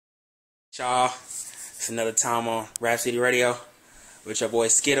Y'all, it's another time on Rap City Radio with your boy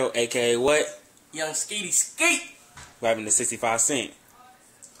Skittle, aka what? Young Skeety Skeet. We're having the 65 cent.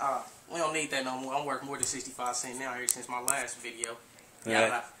 We don't need that no more. I'm worth more than 65 cents now ever since my last video.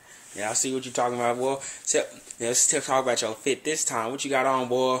 Yeah, I see what you're talking about, boy. So, let's talk about your fit this time. What you got on,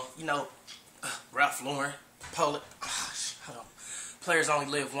 boy? You know, Ralph Lauren, Polar. Hold on. Players only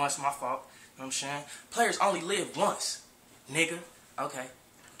live once. My fault. You know what I'm saying? Players only live once, nigga. Okay.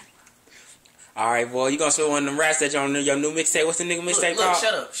 Alright, boy, you gonna spit one of them raps that on your new mixtape? What's the nigga mixtape called?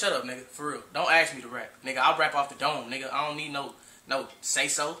 Look, shut up, nigga. For real. Don't ask me to rap. Nigga, I'll rap off the dome, nigga. I don't need no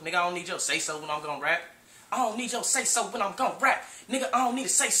say-so. Nigga, I don't need your say-so when I'm gonna rap. I don't need your say-so when I'm gonna rap. Nigga, I don't need to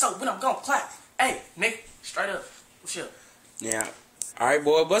say-so when I'm gonna clap. Hey, nigga, straight up. What's up? Yeah. Alright,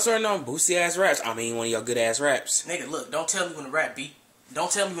 boy, bust one on boosty ass raps. I mean, one of your good ass raps. Nigga, look, don't tell me when to rap, B.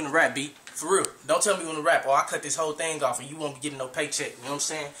 Don't tell me when to rap, B. For real. Don't tell me when to rap, or I cut this whole thing off and you won't be getting no paycheck. You know what I'm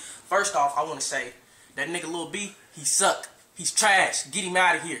saying? First off, I want to say, that nigga Lil B, he suck. He's trash. Get him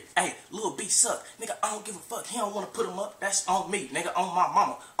out of here. Hey, Lil B suck. Nigga, I don't give a fuck. He don't want to put him up. That's on me. Nigga, on my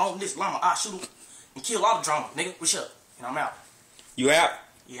mama. On this llama. I shoot him and kill all the drama. Nigga, what's up? And I'm out. You out?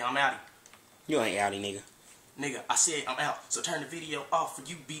 Yeah, I'm outie. You ain't outie, nigga. Nigga, I said I'm out. So turn the video off for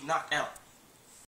you be knocked out.